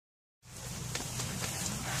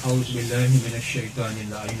أعوذ بالله من الشيطان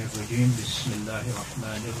الرجيم بسم الله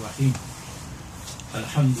الرحمن الرحيم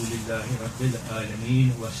الحمد لله رب العالمين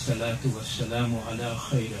والصلاة والسلام على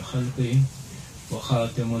خير خلقه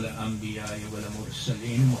وخاتم الأنبياء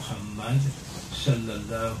والمرسلين محمد صلى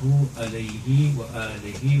الله عليه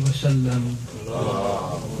وآله وسلم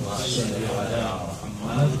اللهم صل على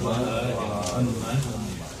محمد وآل محمد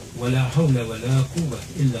ولا حول ولا قوة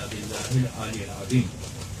إلا بالله العلي العظيم.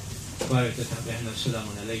 Baik,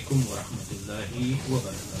 Assalamualaikum warahmatullahi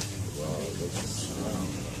wabarakatuh.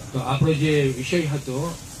 તો આપણો જે વિષય હતો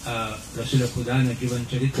રસૂલ ખુદાના જીવન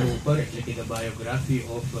ચરિત્ર ઉપર, એટલે કે ધ બાયોગ્રાફી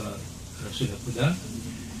ઓફ રસૂલ ખુદા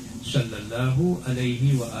સલ્લલ્લાહુ અલૈહિ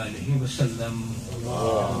વ આલિહિ વસલ્લમ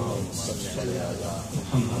મુહમ્મદ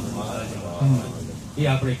વ આલિ મુહમ્મદ, એ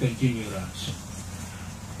આપણે કન્ટિન્યુ રાખશું.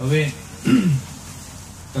 હવે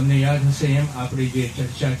તમને યાદ હશે એમ આપણી જે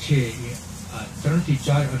ચર્ચા છે એ 3 થી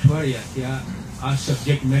 4 અઠવાડિયા આ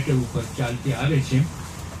સબ્જેક્ટ મેટર ઉપર ચાલતી આવે છે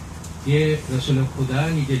કે રસૂલ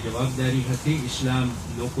ખુદાની જે જવાબદારી હતી ઇસ્લામ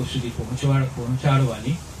લોકો સુધી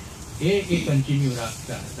પહોંચાડવાની, એ કન્ટિન્યુ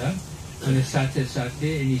રાખતા હતા. અને સાથે સાથે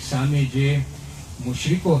એની સામે જે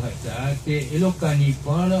મુશરિકો હતા તે એ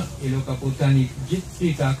લોકો પોતાની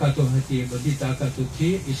જેટલી તાકાતો હતી એ બધી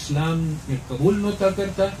તાકાતોથી ઇસ્લામને કબૂલ નહોતા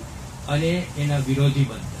કરતા અને એના વિરોધી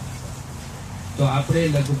બનતા. તો આપણે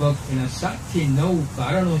લગભગ એના 7 થી 9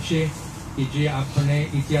 કારણો છે કે જે આપણને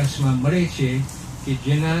ઇતિહાસમાં મળે છે કે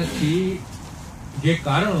જે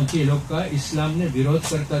કારણોથી એ લોકો ઇસ્લામને વિરોધ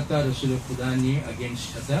કરતા હતા, રસૂલ ખુદાની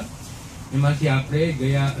અગેન્સ્ટ હતા. એમાંથી આપણે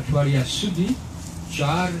ગયા અઠવાડિયા સુધી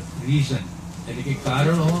 4 રીઝન એટલે કે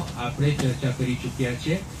કારણો આપણે ચર્ચા કરી ચૂક્યા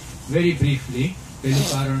છે. વેરી બ્રીફલી, પહેલું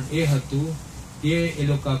કારણ એ હતું કે એ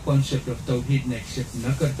લોકો કોન્સેપ્ટ ઓફ તૌહીદને એક્સેપ્ટ ન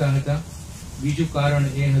કરતા હતા. બીજું કારણ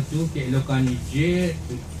એ હતું કે એ લોકોની જે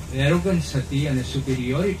એરોગન્સ હતી અને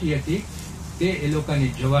સુપિરિયોરિટી હતી તે એ લોકોને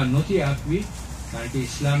જવા નહોતી આપવી, કારણ કે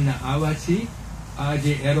ઇસ્લામના આવવાથી આ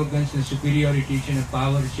જે એરોગન્સ અને સુપિરિયોરિટી છે ને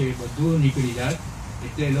પાવર છે એ બધું નીકળી જાય.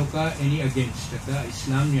 એટલે એ લોકો એની અગેન્સ્ટ હતા,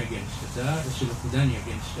 ઇસ્લામની અગેન્સ્ટ હતા, રસૂલ ખુદાની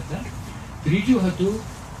અગેન્સ્ટ હતા. ત્રીજું હતું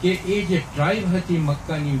કે એ જે ટ્રાઇબ હતી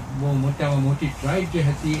મક્કાની, બહુ મોટામાં મોટી ટ્રાઇબ જે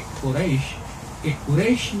હતી કુરૈશ, એ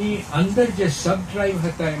કુરૈશની અંદર જે સબ ટ્રાઇબ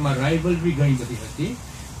હતા એમાં રાઇવલરી ઘણી બધી હતી.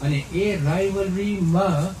 અને એ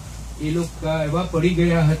રાઇવલરીમાં એ લોકો એવા પડી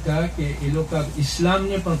ગયા હતા કે એ લોકો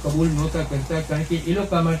ઇસ્લામને પણ કબૂલ નહોતા કરતા, કારણ કે એ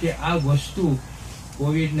લોકો માટે આ વસ્તુ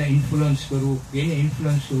કોવિડને ઇન્ફ્લુઅન્સ કરવું, એને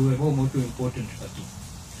ઇન્ફ્લુઅન્સ કરવું એ બહુ મોટું ઇમ્પોર્ટન્ટ હતું.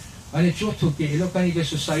 અને ચોથું કે એ લોકોની જે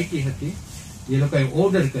સોસાયટી હતી એ લોકોએ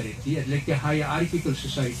ઓર્ડર કરી હતી, એટલે કે હાયરાર્કિકલ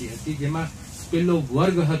સોસાયટી હતી, જેમાં પેલો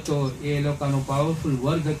વર્ગ હતો એ લોકોનો પાવરફુલ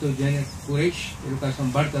વર્ગ હતો જેને કુરૈશ એ લોકો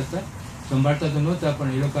સંભાળતા તો નહોતા,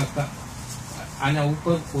 પણ એ લોકો આના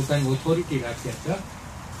ઉપર પોતાની ઓથોરિટી રાખ્યા હતા.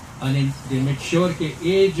 અને દે મેક શ્યોર કે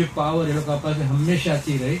એ જ પાવર એ લોકો પાસે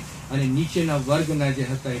હંમેશાથી રહી. અને નીચેના વર્ગના જે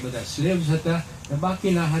હતા એ બધા સ્લેવ્સ હતા,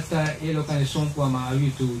 બાકીના હતા એ લોકોને સોંપવામાં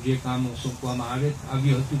આવ્યું હતું, જે કામો સોંપવામાં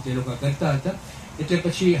આવ્યું હતું તે લોકો કરતા હતા. એટલે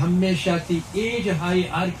પછી હંમેશાથી એ જ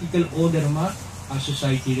હાયરાર્કિકલ ઓર્ડરમાં આ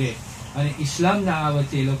સોસાયટી રહે. અને ઇસ્લામના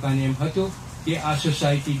આવતે એ લોકોને એમ હતું કે આ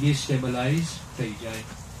સોસાયટી ડિસ્ટેબલાઇઝ થઈ જાય.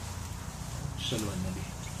 સલ્લલ્લાહુ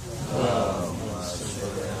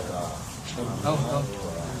અલૈહિ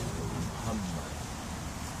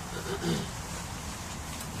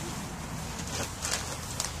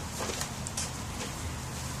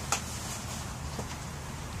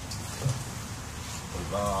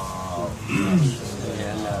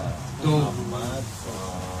તો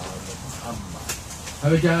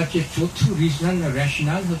હવે જે આ જે ચોથું રીઝન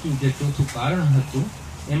રેશનલ હતું, જે ચોથું કારણ હતું,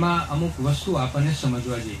 એમાં અમુક વસ્તુ આપણને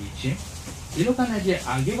સમજવા જેવી છે. એ લોકોના જે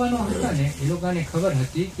આગેવાનો હતા ને એ લોકોને ખબર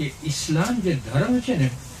હતી કે ઇસ્લામ જે ધર્મ છે ને,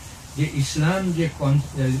 જે ઇસ્લામ જે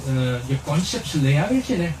કોન્સેપ્ટ લઈ આવે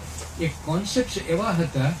છે ને, એ કોન્સેપ્ટ એવા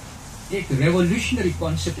હતા, એક રેવોલ્યુશનરી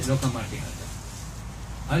કોન્સેપ્ટ એ લોકો માટે હતા.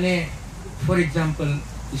 અને ફોર એક્ઝામ્પલ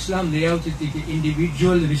ઇસ્લામ લઈ આવતી હતી કે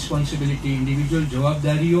ઇન્ડિવિજ્યુઅલ રિસ્પોન્સિબિલિટી, ઇન્ડિવિજ્યુઅલ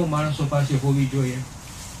જવાબદારીઓ માણસો પાસે હોવી જોઈએ,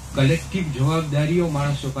 કલેક્ટિવ જવાબદારીઓ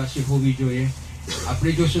માણસો પાસે હોવી જોઈએ.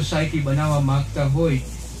 આપણે જો સોસાયટી બનાવવા માંગતા હોય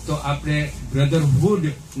તો આપણે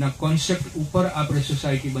બ્રધરહુડના કોન્સેપ્ટ ઉપર આપણે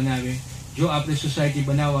સોસાયટી બનાવે. જો આપણે સોસાયટી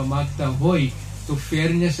બનાવવા માંગતા હોય તો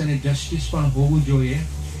ફેરનેસ અને જસ્ટિસ પણ હોવું જોઈએ.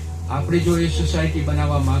 આપણે જો એ સોસાયટી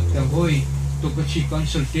બનાવવા માંગતા હોય તો પછી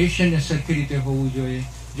કન્સલ્ટેશન સરખી રીતે હોવું જોઈએ.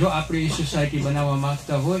 જો આપણે એ સોસાયટી બનાવવા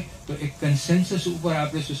માંગતા હોય તો એક કન્સેન્સસ ઉપર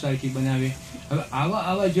આપણે સોસાયટી બનાવે. હવે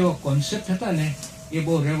આવા જેવા કોન્સેપ્ટ હતા ને એ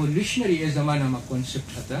બહુ રેવોલ્યુશનરી એ જમાનામાં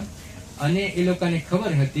કોન્સેપ્ટ હતા. અને એ લોકોને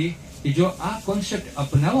ખબર હતી કે જો આ કોન્સેપ્ટ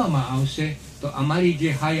અપનાવવામાં આવશે તો અમારી જે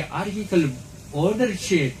હાયરાર્કિકલ ઓર્ડર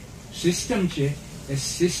છે, સિસ્ટમ છે, એ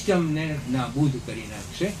સિસ્ટમને નાબૂદ કરી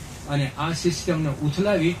નાખશે. અને આ સિસ્ટમને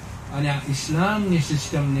ઉથલાવી અને આ ઇસ્લામની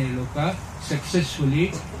સિસ્ટમને લોકો સક્સેસફુલી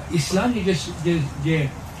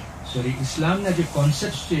ઇસ્લામના જે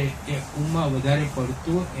કોન્સેપ્ટ છે એ ઉમ્મા વધારે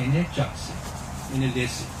પડતું એને ચાલશે, એને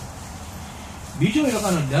લેશે. બીજો એ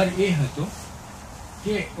લોકોનો ડર એ હતો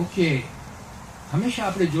કે ઓકે, હંમેશા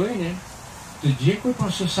આપણે જોઈએ ને તો જે કોઈ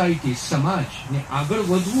પણ સોસાયટી, સમાજને આગળ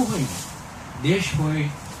વધવું હોય ને, દેશ હોય,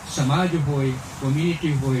 સમાજ હોય,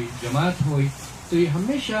 કોમ્યુનિટી હોય, જમાત હોય, તો એ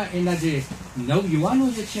હંમેશા એના જે નવયુવાનો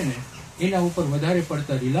જે છે ને એના ઉપર વધારે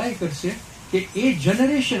પડતા રિલાય કરશે કે એ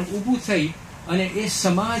જનરેશન ઊભું થઈ અને એ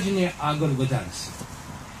સમાજને આગળ વધારશે.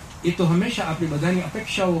 એ તો હંમેશા આપણી બધાની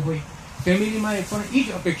અપેક્ષાઓ હોય. ફેમિલીમાં એ પણ એ જ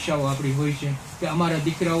અપેક્ષાઓ આપણી હોય છે કે અમારા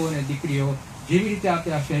દીકરાઓ અને દીકરીઓ જેવી રીતે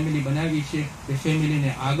આપણે આ ફેમિલી બનાવી છે એ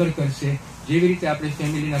ફેમિલીને આગળ કરશે, જેવી રીતે આપણે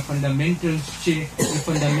ફેમિલીના ફંડામેન્ટલ્સ છે એ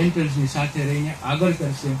ફંડામેન્ટલ્સની સાથે રહીને આગળ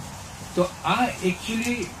કરશે. તો આ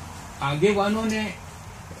એકચ્યુઅલી આગેવાનોને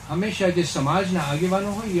હંમેશા જે સમાજના આગેવાનો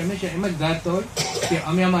હોય એ હંમેશા એમ જ ધારતા હોય કે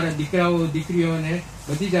અમે અમારા દીકરાઓ દીકરીઓને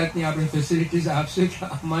બધી જાતની આપણે ફેસિલિટીઝ આપશું કે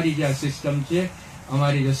અમારી જે આ સિસ્ટમ છે,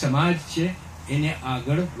 અમારી જે સમાજ છે એને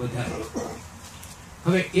આગળ વધારે.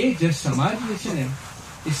 હવે એ જે સમાજ જે છે ને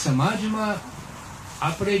એ સમાજમાં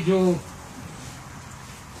આપણે જો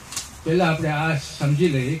પહેલા આપણે આ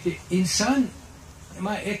સમજી લઈએ કે ઇન્સાન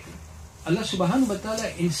એમાં એક અલ્લાહ સુબહાન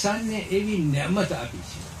વતાલા ઇન્સાનને એવી નેમત આપી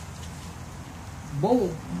છે, બહુ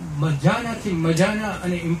મજાના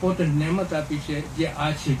અને ઇમ્પોર્ટન્ટ નેમત આપી છે જે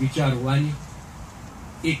આ છે વિચારવાની.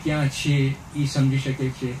 એ ક્યાં છે એ સમજી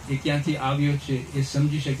શકે છે, એ ક્યાંથી આવ્યો છે એ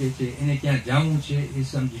સમજી શકે છે, એને ક્યાં જવું છે એ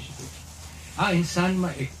સમજી શકે છે. આ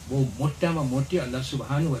ઇન્સાનમાં એક બહુ મોટામાં મોટી અલ્લાહ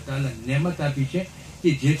સુબહાનહુ વતાલા નેમત આપી છે કે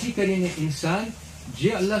જેથી કરીને ઇન્સાન જે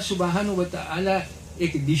અલ્લાહ સુબહાનહુ વતાલા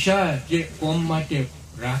એક દિશા જે કોમ માટે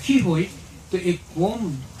રાખી હોય તો એ કોમ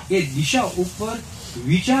એ દિશા ઉપર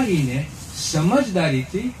વિચારીને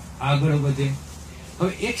સમજદારીથી આગળ વધે.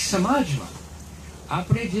 હવે એક સમાજમાં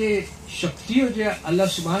આપણે જે શક્તિઓ જે અલ્લાહ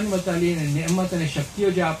સુબહાનહુ વતાલાની નેમત અને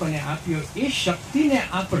શક્તિઓ જે આપણને આપ્યો એ શક્તિને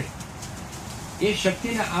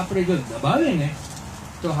આપણે જો દબાવે ને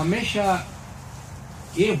તો હંમેશા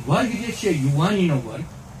એ વર્ગ જે છે યુવાનીનો વર્ગ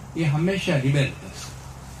એ હંમેશા રિબેલ કરશે.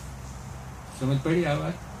 સમજ પડી આ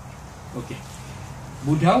વાત? ઓકે,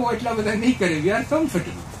 બુઢાઓ એટલા બધા નહીં કરે, વી આર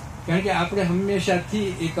કમ્ફર્ટેબલ, કારણ કે આપણે હંમેશાથી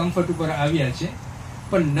એ કમ્ફર્ટ ઉપર આવ્યા છે.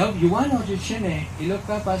 પણ નવયુવાનો જે છે ને એ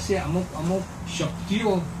લોકો પાસે અમુક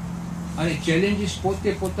શક્તિઓ અને ચેલેન્જીસ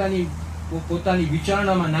પોતાની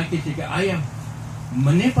વિચારણામાં નાખી છે કે આયા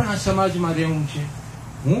મને પણ આ સમાજમાં રહેવું છે,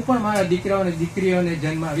 હું પણ મારા દીકરાઓ અને દીકરીઓને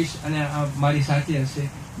જન્મ આવીશ અને મારી સાથે હશે,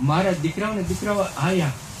 મારા દીકરાઓ અને દીકરાઓ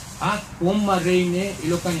આયા આ કોમમાં રહીને એ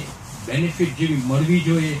લોકોની બેનિફિટ જેવી મળવી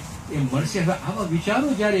જોઈએ એ મળશે. હવે આવા વિચારો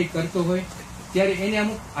જયારે એ કરતો હોય ત્યારે એને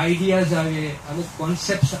અમુક આઈડિયાઝ આવે, અમુક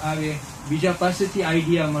કોન્સેપ્ટ આવે, બીજા પાસેથી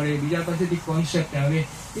આઈડિયા મળે, બીજા પાસેથી કોન્સેપ્ટ આવે,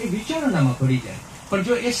 એ વિચારણામાં પડી જાય. પણ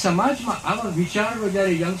જો એ સમાજમાં આવા વિચારો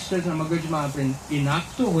જયારે યંગસ્ટર્સના મગજમાં આપણે એ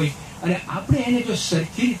નાખતો હોય અને આપણે એને જો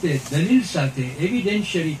સરખી રીતે દલીલ સાથે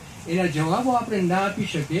એવિડેન્શિયલી એના જવાબો આપણે ના આપી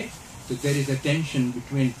શકીએ તો there is a tension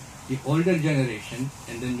between the older generation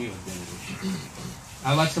and the newer generation.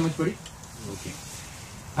 આ વાત સમજ પડી? ઓકે.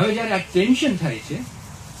 હવે જયારે આ ટેન્શન થાય છે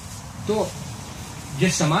તો જે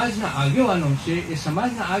સમાજના આગેવાનો છે એ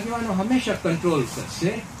સમાજના આગેવાનો હંમેશા કંટ્રોલ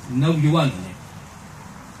કરશે નવયુવાનોને,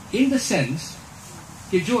 ઇન ધ સેન્સ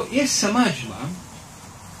કે જો એ સમાજમાં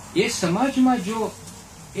જો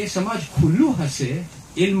એ સમાજ ખુલ્લું હશે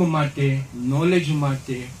ઇલ્મ માટે, નોલેજ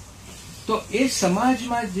માટે, તો એ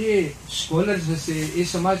સમાજમાં જે સ્કોલર્સ હશે, એ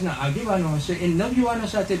સમાજના આગેવાનો હશે, એ નવયુવાનો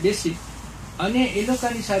સાથે બેસી અને એ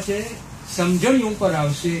લોકોની સાથે સમજણ ઉપર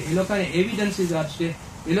આવશે, એ લોકોને એવિડન્સીસ આપશે,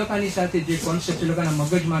 એ લોકોની સાથે જે કોન્સેપ્ટ એ લોકોના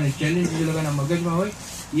મગજમાં અને ચેલેન્જ એ લોકોના મગજમાં હોય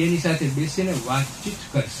એની સાથે બેસીને વાતચીત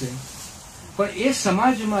કરશે. પણ એ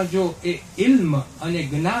સમાજમાં જો એ ઇલ્મ અને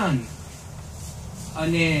જ્ઞાન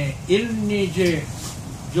અને ઇલ્મની જે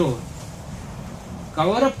જો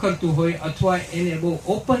કવરઅપ કરતું હોય અથવા એને બહુ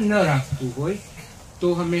ઓપન ન રાખતું હોય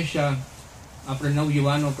તો હંમેશા આપણે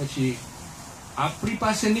નવયુવાનો પછી આપણી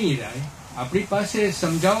પાસે નહીં રહે, આપણી પાસે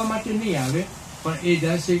સમજાવવા માટે નહીં આવે, પણ એ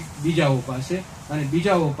જશે બીજાઓ પાસે અને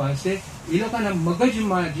બીજાઓ પાસે એ લોકોના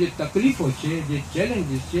મગજમાં જે તકલીફો છે, જે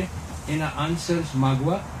ચેલેન્જીસ છે એના આન્સર્સ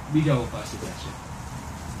માગવા બીજાઓ પાસે જશે.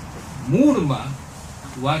 મૂળમાં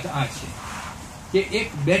વાત આ છે કે એક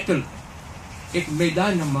બેટલ, એક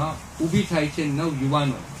મેદાનમાં ઊભી થાય છે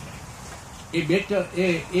નવયુવાનો. એ બેટલ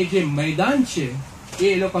એ જે મેદાન છે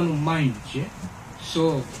એ લોકોનું માઇન્ડ છે.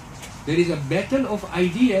 સો there is a battle of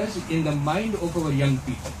ideas in the mind of our young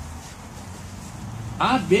people.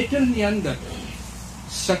 આ બેટલની અંદર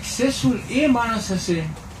સક્સેસફુલ એ માણસ હશે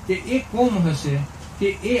કે એ કોમ હશે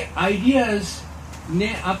કે એ આઈડિયાઝ ને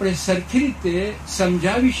આપણે સરખી રીતે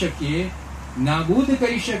સમજાવી શકીએ, નાબૂદ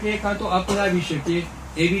કરી શકીએ, કાં તો અપનાવી શકીએ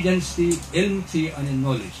એવિડન્સથી, ઇલ્મથી અને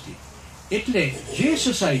નોલેજથી. એટલે જે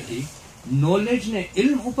સોસાયટી નોલેજ ને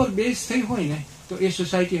ઇલ્મ ઉપર બેઝ થઈ હોય ને, તો એ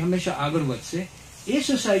સોસાયટી હંમેશા આગળ વધશે. એ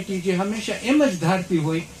સોસાયટી જે હંમેશા એમ જ ધારતી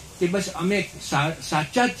હોય કે બસ અમે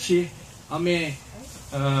સાચા જ છીએ, અમે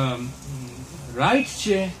રાઈટ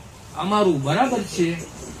છે, અમારું બરાબર છે,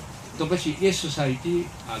 તો પછી એ સોસાયટી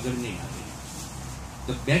આગળ નહીં આવે.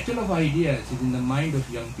 The battle of ideas is in the mind of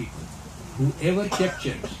young people. Whoever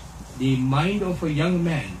captures the mind of a young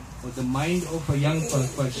man, or the mind of a young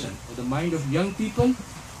person, or the mind of young people,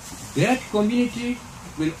 that community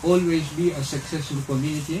will always be a successful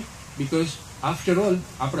community, because after all,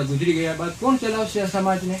 આપણા ગુજરી ગયા બાદ કોણ ચલાવશે આ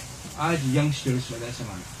સમાજને? આ જ યંગસ્ટર્સ બધા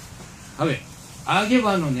સમાજ. હવે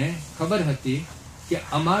આગેવાનોને ખબર હતી કે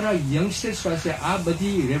અમારા યંગસ્ટર્સ પાસે આ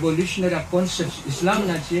બધી રેવોલ્યુશનરી કોન્સેપ્ટ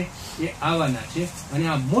ઇસ્લામના છે એ આવવાના છે, અને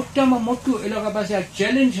આ મોટામાં મોટું એ લોકો પાસે આ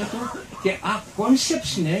ચેલેન્જ હતું કે આ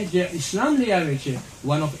કોન્સેપ્ટ્સને જે ઇસ્લામ લઈ આવે છે,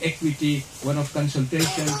 one of equity, one of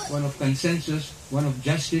consultation, one of consensus, one of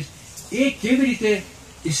justice, એ કેવી રીતે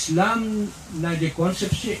ઇસ્લામના જે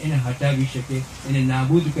કોન્સેપ્ટ છે એને હટાવી શકે, એને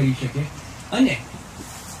નાબૂદ કરી શકે. અને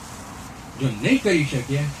જો નહીં કરી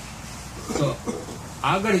શકે તો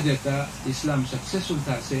આગળ જતા ઇસ્લામ સક્સેસફુલ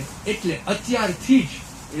થશે. એટલે અત્યારથી જ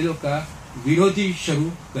એ લોકો વિરોધી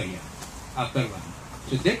શરૂ કર્યા આ કરવાનું.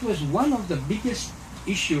 So that was one of the biggest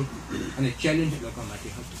issue અને ચેલેન્જ લોકો માટે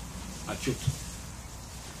હતું. આ ચોથું.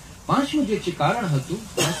 પાંચમું જે કારણ હતું,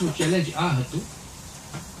 પાંચમું ચેલેન્જ આ હતું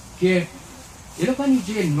કે એ લોકોની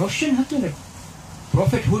જે નોશન હતું ને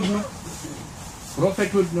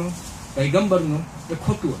પ્રોફેટહુડનું, પૈગંબરનું, એ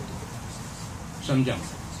ખોટું હતું. સમજાવું.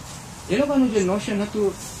 એ લોકોનું જે નોશન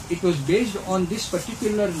હતું, it was based on this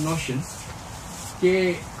particular notion કે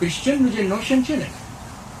ક્રિશ્ચનનું જે નોશન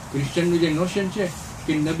છે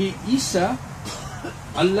કે નબી ઈસા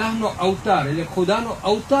અલ્લાહનો અવતાર, એટલે ખુદાનો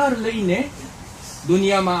અવતાર લઈને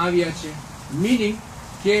દુનિયામાં આવ્યા છે. મીનિંગ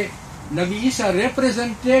કે નબી ઈસા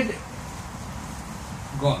રેપ્રેઝન્ટેડ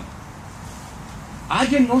ગોડ. આ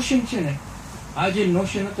જે નોશન છે ને, આ જે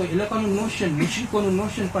નોશન હતો એ લોકોનું નોશન, મુશ્રિકોનું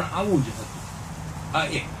નોશન પણ આવું જ હતું. આ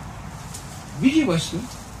એક. બીજી વસ્તુ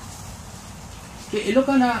કે એ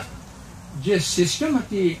લોકોના જે સિસ્ટમ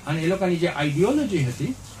હતી અને એ લોકોની જે આઈડિયોલોજી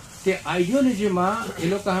હતી, તે આઈડિયોલોજીમાં એ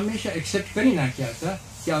લોકો હંમેશા એક્સેપ્ટ કરી નાખ્યા હતા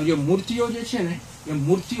કે આ જે મૂર્તિઓ જે છે ને, એ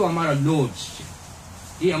મૂર્તિઓ અમારા લોર્ડ્સ છે,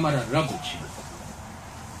 એ અમારા રબ છે,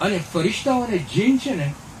 અને ફરિશ્તાઓ અને જીન છે ને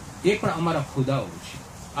એ પણ અમારા ખુદાઓ છે.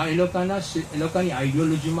 આ એ લોકોની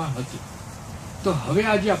આઈડિયોલોજીમાં હતું. તો હવે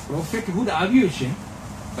આજે આ પ્રોફેટહુડ આવ્યું છે,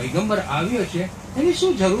 પૈગંબર આવ્યો છે, એની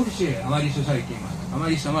શું જરૂર છે અમારી સોસાયટીમાં,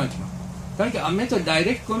 અમારી સમાજમાં? કારણ કે અમે તો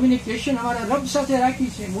ડાયરેક્ટ કોમ્યુનિકેશન અમારા રબ સાથે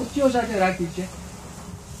રાખી છે, મૂર્તિઓ સાથે રાખી છે.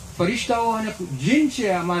 ફરિશ્તાઓ અને જીન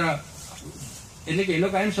છે અમારા, એટલે કે એ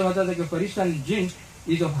લોકો એમ સમજતા હતા કે ફરિશ્તા અને gene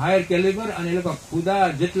ease of higher calibre, અને એ લોકો ખુદા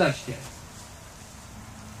જેટલા જ છે.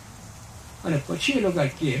 અને પછી એ લોકો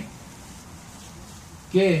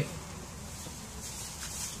કે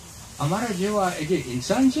અમારા જેવા જે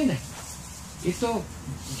ઇન્સાન છે ને, એ તો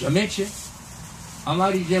જમે છે,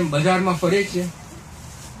 અમારી જેમ બજારમાં ફરે છે,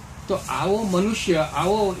 તો આવો મનુષ્ય,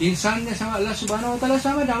 આવો ઇન્સાનને અલ્લાહ સુબ્હાનહુ વ તઆલા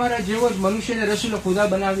સામે અમારા જેવો જ મનુષ્યને રસૂલ ખુદા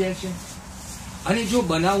બનાવ્યા છે. અને જો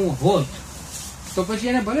બનાવવું હોત તો પછી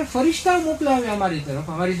એને ભલે ફરિશ્તાઓ મોકલાવે અમારી તરફ,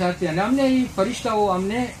 અમારી સાથે, અને અમને એ ફરિશ્તાઓ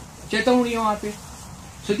અમને ચેતવણીઓ આપે.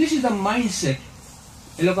 So this is the mindset.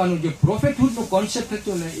 એ લોકોનું જે પ્રોફેટહુડનું કોન્સેપ્ટ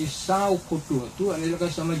હતું ને, એ સાવ ખોટું હતું, અને એ લોકો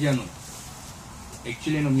સમજ્યા નહોતું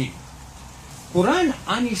એકચ્યુઅલી એનો મીનિંગ. કુરાન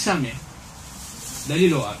આની સામે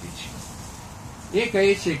દલીલો આપે છે. એ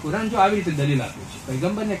કહે છે, કુરાન જો આવી રીતે દલીલ આપે છે,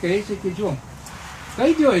 પૈગંબરને કહે છે કે જો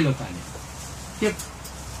કહી દો એ લોકોને કે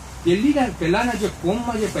પહેલાના જે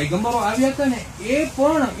કોમમાં જે પૈગંબરો આવ્યા હતા ને, એ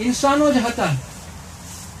પણ ઇન્સાનો જ હતા,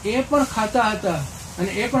 એ પણ ખાતા હતા,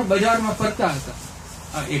 અને એ પણ બજારમાં ફરતા હતા.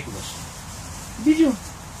 આ એક વસ્તુ. બીજું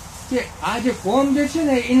કે આ જે કોમ જે છે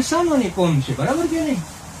ને, એ ઇન્સાનોની કોમ છે, બરાબર કે નહીં?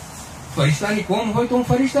 ફરિશ્તાની કોમ હોય તો હું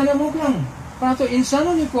ફરિશ્તાને મોકલાવું, પણ આ તો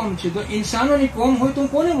ઇન્સાનોની કોમ છે. તો ઇન્સાનોની કોમ હોય તો હું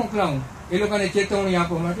કોને મોકલાવું? એ લોકોને ચેતવણી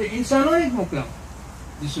આપવા માટે ઇન્સાનોને જ મોકલાવું.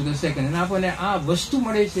 This is the second. અને આપણને આ વસ્તુ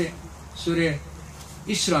મળે છે સૂરે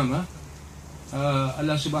ઇસ્રામાં.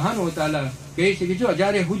 અલ્લાહ સુબ્હાનહુ વ તઆલા કહે છે કે જો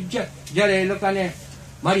જ્યારે એ લોકોને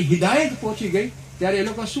મારી હિદાયત પહોંચી ગઈ, ત્યારે એ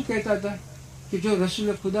લોકો શું કહેતા હતા કે જો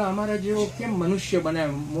રસૂલ ખુદા અમારા જેવો કેમ મનુષ્ય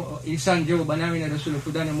ઇન્સાન જેવો બનાવીને રસૂલ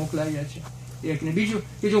ખુદાને મોકલાવ્યા છે. એક ને બીજું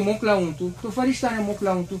કે જો મોકલાવું તું તો ફરિશ્તાને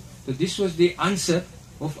મોકલાવું તું. તો this was the answer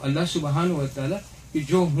of અલ્લાહ સુબ્હાનહુ વ તઆલા કે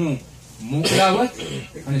જો હું મોકલાવત,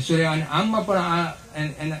 અને સૂરે આમમાં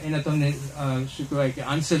પણ એના તમને શું કહેવાય કે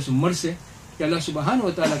આન્સર્સ મળશે કે અલ્લાહ સુબ્હાનહુ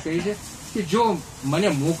વ તઆલા કહે છે કે જો મને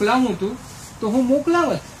મોકલાવું હતું તો હું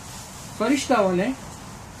મોકલાવત ફરિશ્તાઓને,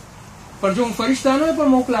 પણ જો હું ફરિશ્તાઓને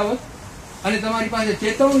પણ મોકલાવત અને તમારી પાસે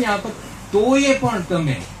ચેતવણી આપત તોય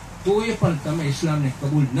પણ તમે ઇસ્લામને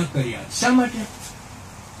કબૂલ ન કર્યા. શા માટે?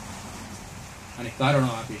 અને કારણો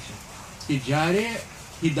આપે છે કે જ્યારે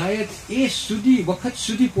હિદાયત એ વખત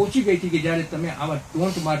સુધી પહોંચી ગઈ હતી કે જ્યારે તમે આવા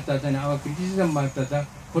ટોન્ટ મારતા હતા અને આવા ક્રિટિસિઝમ મારતા હતા,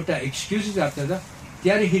 ખોટા એક્સક્યુઝીસ આપતા હતા,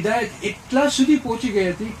 ત્યારે હિદાયત એટલા સુધી પહોંચી ગઈ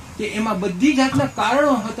હતી કે એમાં બધી જાતના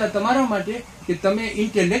કારણો હતા તમારા માટે કે તમે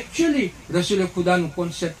ઇન્ટેલેક્ચ્યુઅલી રસૂલ ખુદાનું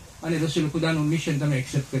કોન્સેપ્ટ અને રસૂલ ખુદાનું મિશન તમે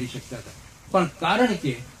એક્સેપ્ટ કરી શકતા હતા. પણ કારણ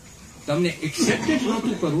કે તમને એક્સેપ્ટેડ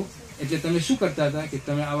નહોતું કરવું એટલે તમે શું કરતા હતા કે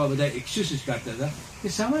તમે આવા બધા એક્સક્યુઝીસ કાઢતા હતા કે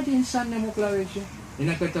શા માટે ઇન્સાનને મોકલાવે છે,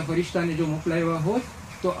 એના કરતા ફરિશ્તાને જો મોકલાવ્યા હોત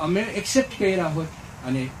તો અમે એક્સેપ્ટ કર્યા હોત.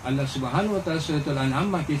 અને અલ્લાહ સુબ્હાનહુ વ તઆલા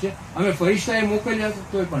નામમાં કહે છે અમે ફરિશ્તાએ મોકલ્યા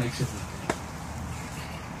તોય પણ એક્સેપ્ટ ન કર્યા.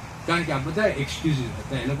 કારણ કે આ બધા એક્સક્યુઝીસ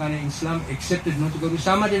હતા. એ લોકોને ઇસ્લામ એક્સેપ્ટેડ નહોતું કરવું.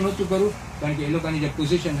 શા માટે નહોતું કરવું? કારણ કે એ લોકોની જે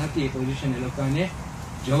પોઝિશન હતી એ પોઝિશન એ લોકોને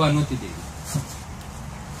જવા નહોતી દેવી.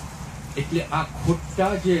 એટલે આ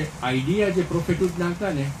ખોટા જે આઈડિયા જે પ્રોફેટહૂડના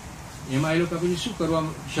હતા ને એમાં એ લોકો પછી શું કરવા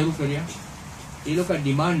શરૂ કર્યા? એ લોકો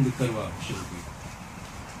ડિમાન્ડ કરવા શરૂ કર્યા.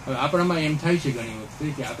 હવે આપણામાં એમ થાય છે ઘણી વખતે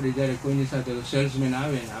કે આપણે જયારે કોઈની સાથે સેલ્સમેન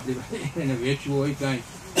આવે ને આપણે એને વેચવું હોય કાંઈ,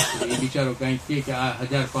 એ બિચારો કાંઈક કે આ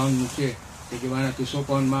 1000 પાઉન્ડનું છે તો કે વાના તું 100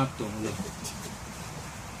 પાઉન્ડમાં આપતો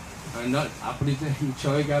હું આપણી તો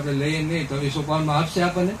ઈચ્છા હોય કે આપણે લઈએ નહીં તો 100 પાઉન્ડમાં આપશે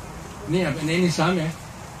આપણને નહીં આપે. એની સામે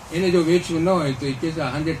એને જો વેચવું ન હોય તો એ કે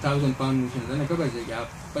 100,000 પાઉન્ડનું છે, તને ખબર છે કે આ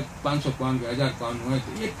 500 પાઉન્ડ કે 1000 પાઉન્ડ હોય તો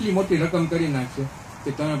એટલી મોટી રકમ કરી નાખશે કે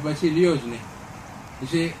તમે પછી લ્યો જ નહીં.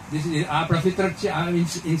 આપણા ફિતરત છે, આ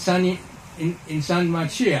ઇન્સાનમાં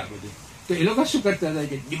છે આ બધું. તો એ લોકો શું કરતા હતા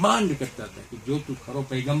કે ડિમાન્ડ કરતા હતા કે જો તું ખરો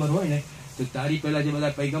પૈગંબર હોય ને તો તારી પહેલા જે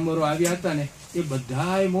બધા પૈગંબરો આવ્યા હતા ને એ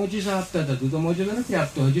બધાય મોજીઝા આપતા હતા, તું તો મોજીઝો નથી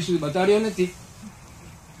આપતો, હજી સુધી બતાડ્યો નથી.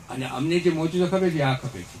 અને અમને જે મોજીઝો ખપે છે આ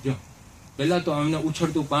ખપે છે. જો પહેલા તો અમને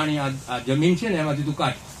ઉછળતું પાણી આ જમીન છે ને એમાંથી તું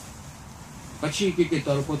કાઢ, પછી કે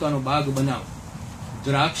તારો પોતાનો બાગ બનાવ,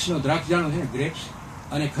 દ્રાક્ષ જાણો છે ને, ગ્રેપ્સ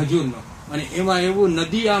અને ખજૂરનો, અને એમાં એવું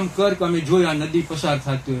નદી આમ કર કે અમે જોયું આ નદી પસાર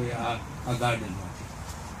થતી હોય આ ગાર્ડનમાંથી.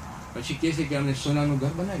 પછી કહે છે કે અમને સોનાનું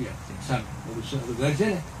ઘર બનાવી આપશે, સામે ઘર છે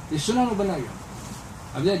ને એ સોનાનું બનાવી આપે.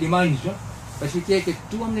 આ બધા ડિમાન્ડ છે. પછી કહે કે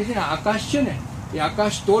તું અમને છે ને આકાશ છે ને એ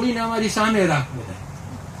આકાશ તોડીને અમારી સામે રાખ બધા.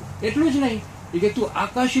 એટલું જ નહીં કે તું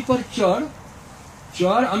આકાશ ઉપર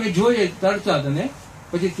ચડ અમે જોઈએ તરતા તને,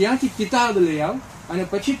 પછી ત્યાંથી કિતાબ લઈ આવ અને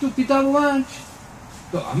પછી તું કિતાબ વાંચ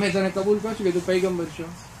તો અમે તને કબૂલ કરશું કે તું પૈગંબર છો.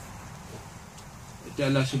 એટલે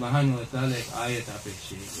અલ્લાહ સુબ્હાનહુ વ તઆલા એક આયત આપે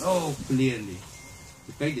છે ઓ ક્લિયરલી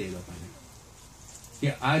કહી દે લોકોને કે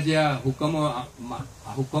આ જે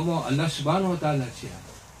હુકમો અલ્લાહ સુબ્હાનહુ વ તઆલા છે,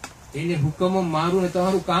 એને હુકમો મારું ને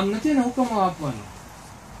તમારું કામ નથી ને હુકમો આપવાનું.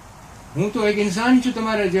 હું તો એક ઇન્સાન છું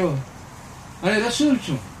તમારા જેવો અને રસૂલ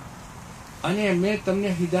છું, અને મેં તમને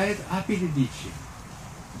હિદાયત આપી દીધી છે.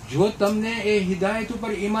 જો તમને એ હિદાયત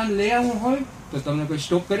ઉપર ઈમાન લઈ આવવું હોય તો તમને કોઈ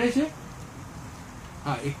સ્ટોપ કરે છે?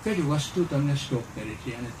 હા, એક જ વસ્તુ તમને સ્ટોપ કરે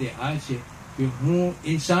છે અને તે આ છે કે હું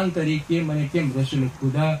ઇન્સાન તરીકે મને કેમ રસૂલ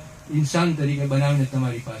ખુદા ઇન્સાન તરીકે બનાવીને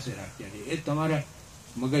તમારી પાસે રાખ્યા છે. એ તમારા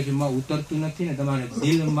મગજમાં ઉતરતું નથી ને તમારા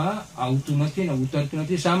દિલમાં આવતું નથી ને ઉતરતું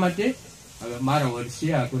નથી. શા માટે? હવે મારા વર્ડ છે,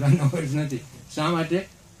 આ કુરાનનો વર્ડ નથી. શા માટે?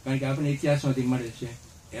 કારણ કે આપણે ઇતિહાસમાંથી મળે છે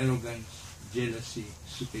એરોગન્સ, જેલસી,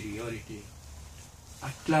 સુપેરિયોરિટી.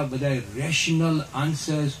 આટલા બધા રેશનલ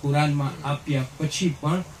આન્સર્સ કુરાનમાં આપ્યા પછી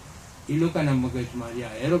પણ એ લોકોના મગજમાં જે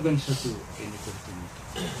એરોગન્સ હતું એ નીકળતું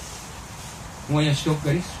નહોતું. હું અહીંયા સ્ટોપ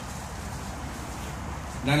કરીશ.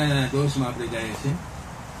 નાના ડોઝમાં આપણે જઈએ છીએ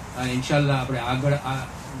અને ઇન્શાલ્લાહ આપણે આગળ આ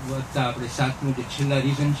વધતા આપણે 7મું જે છેલ્લા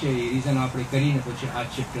રીઝન છે એ રીઝન આપણે કરીને પછી આ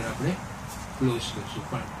ચેપ્ટર આપણે ક્લોઝ કરશું.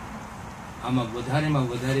 પણ આમાં વધારેમાં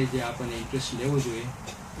વધારે જે આપણને ઇન્ટરેસ્ટ લેવો જોઈએ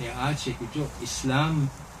એ આ છે કે જો ઇસ્લામ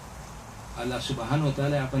અલ્લાહ સુબ્હાનહુ વ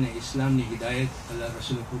તઆલા આપણને ઇસ્લામની હિદાયત અલ્લાહ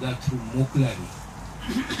રસૂલ ખુદા થ્રુ મોકલાવી,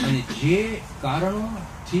 અને જે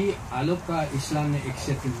કારણોથી આ લોકો ઇસ્લામને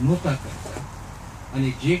એક્સેપ્ટ નહોતા કરતા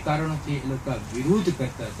અને જે કારણોથી એ લોકો વિરુદ્ધ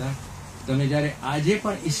કરતા હતા, તમે જ્યારે આજે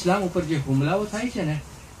પણ ઇસ્લામ ઉપર જે હુમલાઓ થાય છે ને,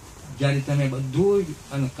 જ્યારે તમે બધું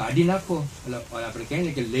કાઢી નાખો, આપણે કહીએ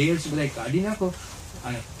ને કે લેયર્સ બધા કાઢી નાખો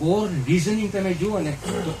અને કોર રીઝનિંગ તમે જુઓ ને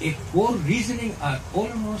તો એ core reasoning R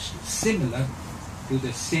almost similar to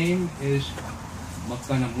the same as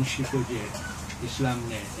મક્કાના મુશ્રિકો જે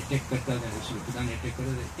ઇસ્લામને એટેક કરતા હતા, રસૂલ ખુદાને એટેક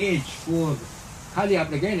કરતા હતા. એ જ કોર, ખાલી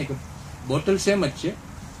આપણે કહીએ ને કે બોટલ સેમ જ છે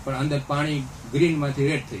પણ અંદર પાણી ગ્રીનમાંથી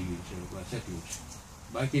રેડ થઈ ગયું છે, થતું છે,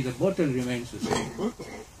 બાકી the bottle remains the same.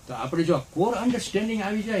 તો આપણે જો કોર અન્ડરસ્ટેન્ડિંગ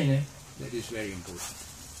આવી જાય ને, દેટ ઇઝ વેરી ઇમ્પોર્ટન્ટ.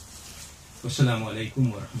 અસ્સલામુ અલૈકુમ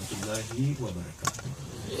વરહમતુલ્લાહિ વબરકાતુહુ.